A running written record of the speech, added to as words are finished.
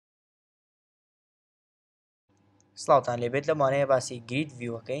سڵاوتان لێبێت لەمانەیە باسی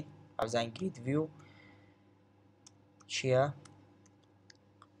GridViewەکەین ئەوزان GridView چییە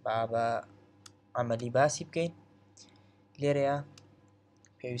با بە عملی باسی بکەین لێرەیە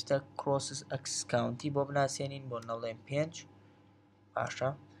پێویستە crosses x county بۆ بناسیێنین بۆ نەڵێن 5 باشە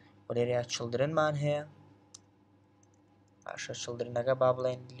و لێرەیە childrenمان هەیە باشە childrenەکە با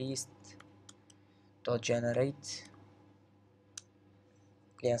بڵێن list .generate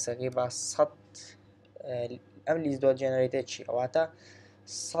لێنسەکەی با 100 ئەم list .generate چی ئەواتە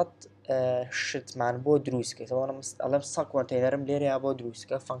 100 شتمان بۆ دروستکە ئەڵێم 100 کۆنتەینەرم لێرەیە بۆ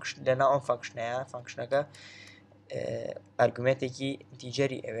دروستکە فانکشن لەناو ئەم فانکشنەیە فانکشنەکە ئەرگومنتێکی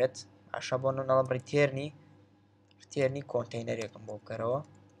ئینتیجەری ئەوێت باشە بۆ نەڵەم ڕیتێرنی کۆنتەینەرێکم بۆ بکەرەوە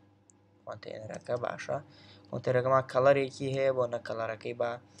کۆنتەینەرەکە باشە کۆنتەینەرەکەمان کەڵەرێکی هەیە بۆ نە کەڵەرەکەی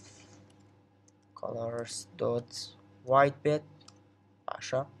با colors.white بێت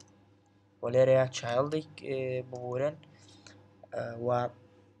باشە و لێرەیە چایلدێک ببورن و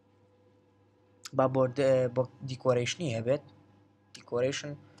با بۆ دیکۆرێشنی هەبێت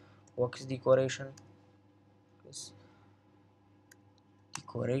دیکۆرێشن وەکس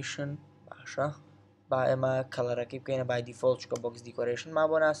دیکۆرێشن باشە با ئێمە کەڵەرەکەی بکەینە بای دیفۆڵت چکە بۆکس دیکۆرێشن ما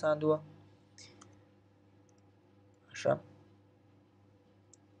بۆ ناساندووە باشە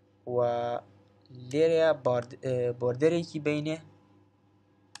و لێرەیە بۆردەرێکی بینێ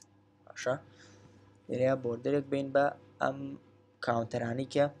باشە لێرەیە بۆردەرێک بین بە ئەم کاونتەرانی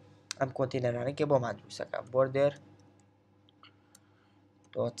کە ئەم کۆنتێنەرانەی کە بۆمان دروستەکە border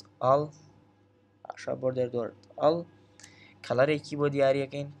 .al باشە border .al کەڵەرێکی بۆ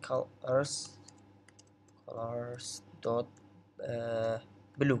دیاریەکەین colors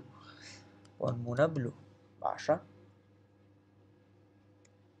 .blue بۆ نمونە blue باشە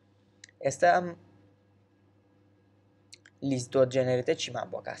ئێستا ئەم list .generate چیمان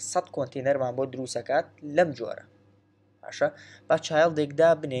بۆکات 100 کۆنتێنەرمان بۆ دروستەکات لەم جۆرە باشە با چایلدێکدا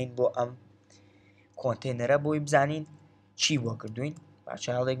بنین بۆ ئەم کۆنتێنەرە بۆی بزانین چی بۆ کردوین با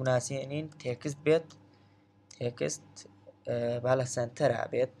چایلدێک بناسیێنین تێکست بێت تێکست با لە سنتەرا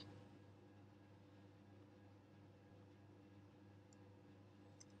بێت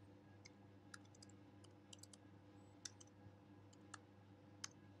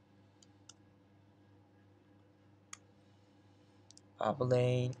با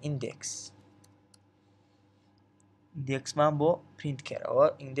بڵێین ئیندێکسمان بۆ پرینت کەرەوە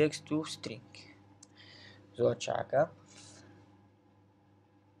index to string زۆر چاکە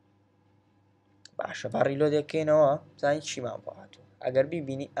باشە با ڕیلۆدەکەینەوە بزانین چیمان بۆ هاتووە ئەگەر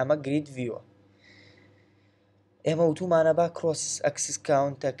بیبینی ئەمە GridView ئێمە وتومانە با crosses x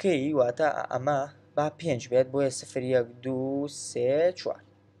countەکەی واتە ئەمە با 5 بێت بۆیە 0 1 2 3 4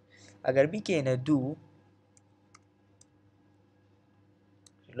 ئەگەر بیکەینە 2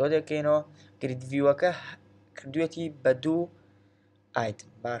 ریلۆدەکەینەوە GridViewەکە کردوێتی بە 2 ئایتم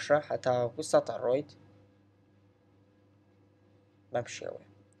باشە هەتاوەکو سەتە ڕۆیت بەم شێوەیە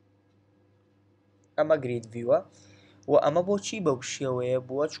ئەمە GridViewە و ئەمە بۆچی بەو شێوەیە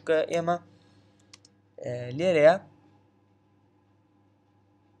بووە چونکە ئێمە لێرەیە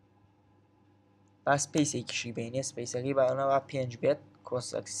با سپەیسێکیشی بینێ سپەیسەکەی باەوە 5 بێت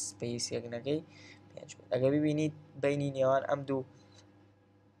crosses سپەیسێکنەکەی 5 بێت ئەگەر ببینیت بینی نێوان ئەم دوو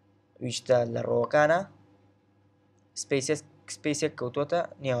ویشتە لە ڕۆکانە سپەیسێک کەوتۆتە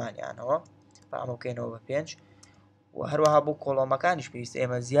نێوانیانەوە با ئەمە بکەینەوە بە 5 و هەروەها بۆ کۆڵۆمەکانیش پێویستە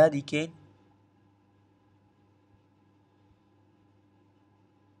ئێمە زیادی کەین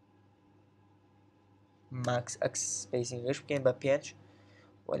ماکس ئەکس سپەیسینگەش بکەین بە 5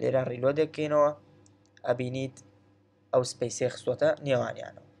 و لێرە ڕیلۆدەکەینەوە ئەبینیت ئەو سپەیسێ خستۆتە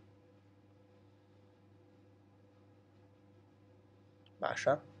نێوانیانەوە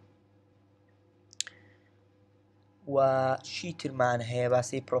باشە و چیترمان هەیە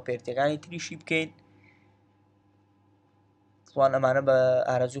باسی پرۆپێرتیەکانی تریشی بکەین توان ئەمانە بە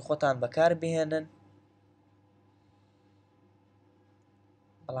ئارەزوی خۆتان بەکار بهێنن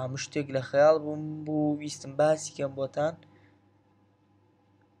بەڵام شتێک لە خەیاڵ بووم بوو ویستم باسی کەم بۆتان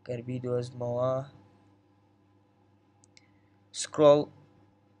گەربی دۆزمەوە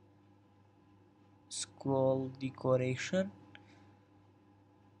scroll decoration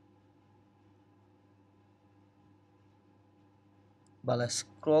بەڵێ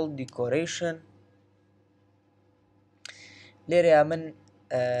scroll decoration لێرەیە من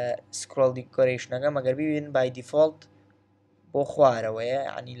scroll decorationەکەم ئەگەر ببین by default بۆ خوارەوەیە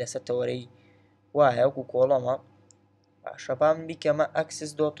ینی لەسەر تەوەرەی وایە وەکو کۆڵۆمە باشە با من بیکەمە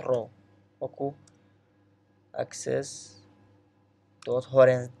access.row وەکو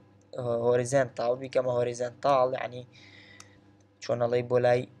access.horizontal بیکەمە horizontal ینی چۆنەڵی بۆ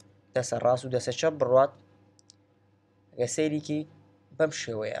لای دەسە ڕاست و دەسە چەپ بڕوات ئەگە سەیریکی بەم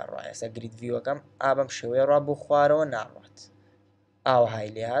شێوەیە ڕایەسە گریدڤیوەکەم بەم شێوەیە ڕوا بۆ خوارەوە ناڕات ئاوەهای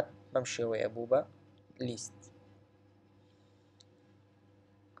لێهات بەم شێوەیە بوو بە لیست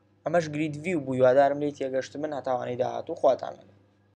ئەمەش گریدڤیو بوو هیوادارم لێی تێگەشت من هەتاوانەی داهاتوو خواتان لەگەڵ